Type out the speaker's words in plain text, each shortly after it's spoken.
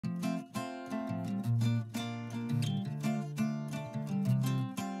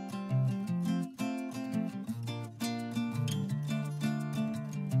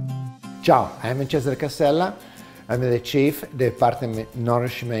Ciao, I'm Cesare Casella. I'm the Chief, Department of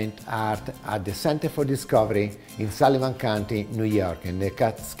Nourishment Arts at the Center for Discovery in Sullivan County, New York, in the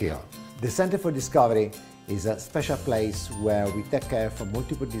Catskills. The Center for Discovery is a special place where we take care for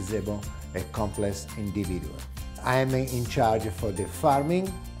multiple disabled and complex individuals. I am in charge for the farming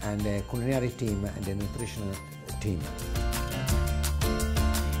and the culinary team and the nutritional team.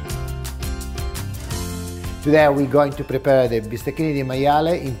 Today we're going to prepare the bistecchine di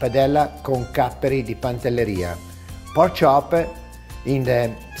maiale in padella con capperi di Pantelleria, pork chop in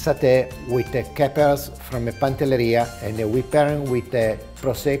the satay with the cappers from the Pantelleria, and we pair it with the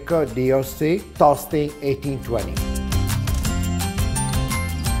Prosecco di Tosti 1820.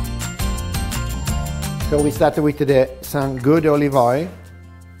 So we start with some good olive oil.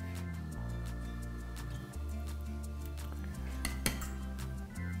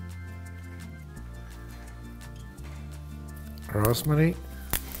 Rosemary,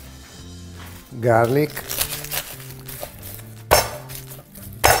 garlic,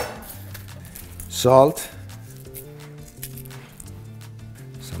 salt,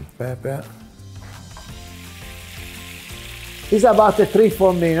 some pepper. It's about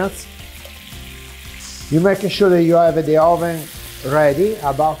 3-4 minutes. You make sure that you have the oven ready,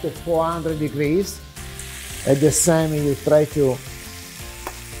 about 400 degrees. At the same, you try to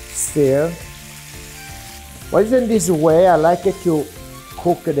stir. Well, in this way, I like it to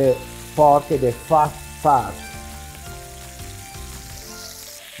cook the pork, the fat part.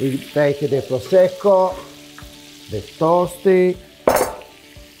 We take the Prosecco, the Tosti.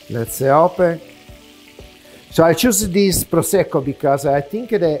 Let's open. So I choose this Prosecco because I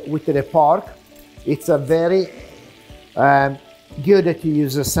think that with the pork, it's a very good to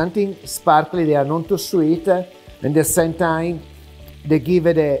use something sparkly. They are not too sweet, and at the same time, they give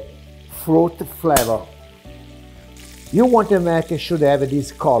it a fruit flavor. You want to make sure they have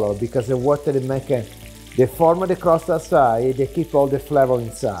this color because the water they make the form of the crust outside, they keep all the flavor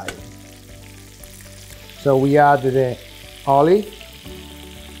inside. So we add the olive.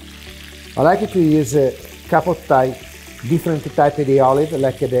 I like to use a couple of different types of the olive,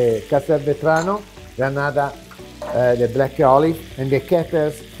 like the Castelvetrano, Granada, the black olive, and the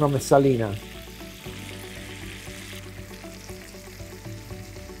cappers from Salina.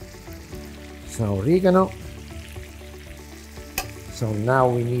 Some oregano. So now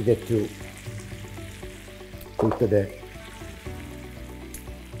we needed to put the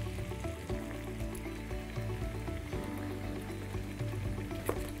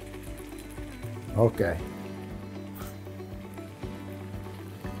okay.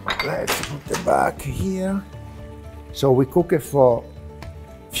 Let's put the back here. So we cook it for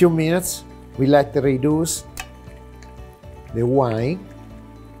a few minutes. We let it reduce the wine.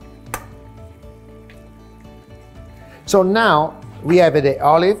 So now we have the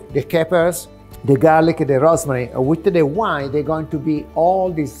olive, the cappers, the garlic, the rosemary. With the wine, they're going to be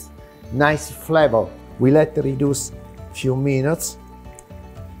all this nice flavor. We let it reduce a few minutes,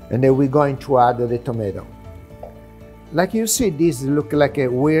 and then we're going to add the tomato. Like you see, this look like a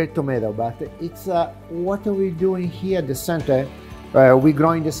weird tomato, but it's what are we doing here at the center? We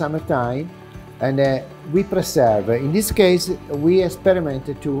grow in the summertime, and we preserve. In this case, we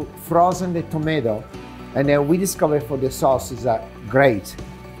experimented to frozen the tomato, and then we discovered for the sauce is great.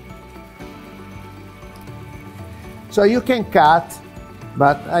 So you can cut,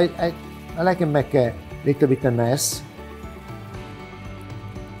 but I like to make a little bit of mess.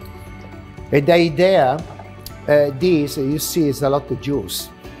 And the idea, this you see is a lot of juice.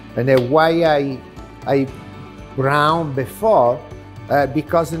 And why I brown before,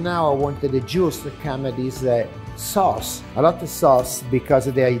 because now I wanted the juice to come at this sauce. A lot of sauce, because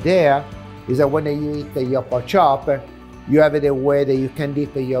the idea is that when you eat your pork chop, you have the way that you can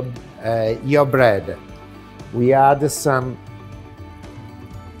dip your bread. We add some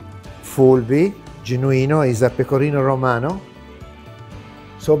fulvi, genuino, is a pecorino romano.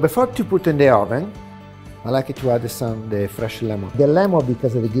 So before to put in the oven, I like to add the fresh lemon. The lemon,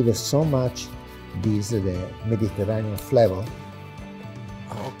 because they give us so much the Mediterranean flavor.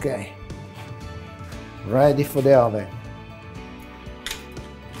 Okay, ready for the oven.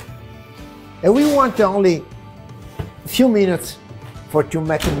 And we want only a few minutes to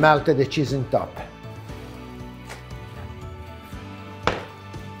make it melt the cheese on top.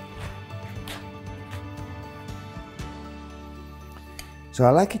 So I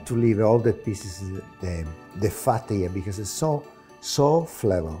like it to leave all the pieces, the fat here, because it's so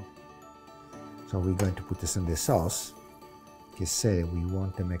flavor. So we're going to put this in the sauce. Che se we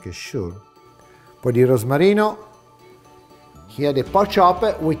want to make sure. Un po' di rosmarino. Here the pork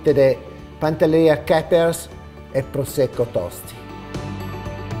chop with the Pantelleria cappers e Prosecco tosti.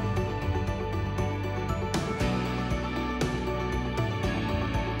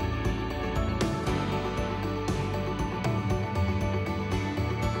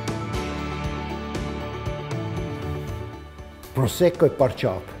 Prosecco and pork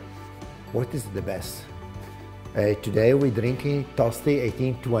chop. What is the best? Today we're drinking Tosti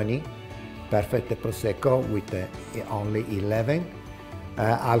 1820, perfect Prosecco with only 11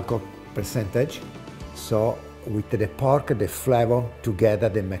 alcohol percentage. So with the pork, the flavor together,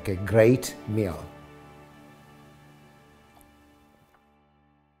 they make a great meal.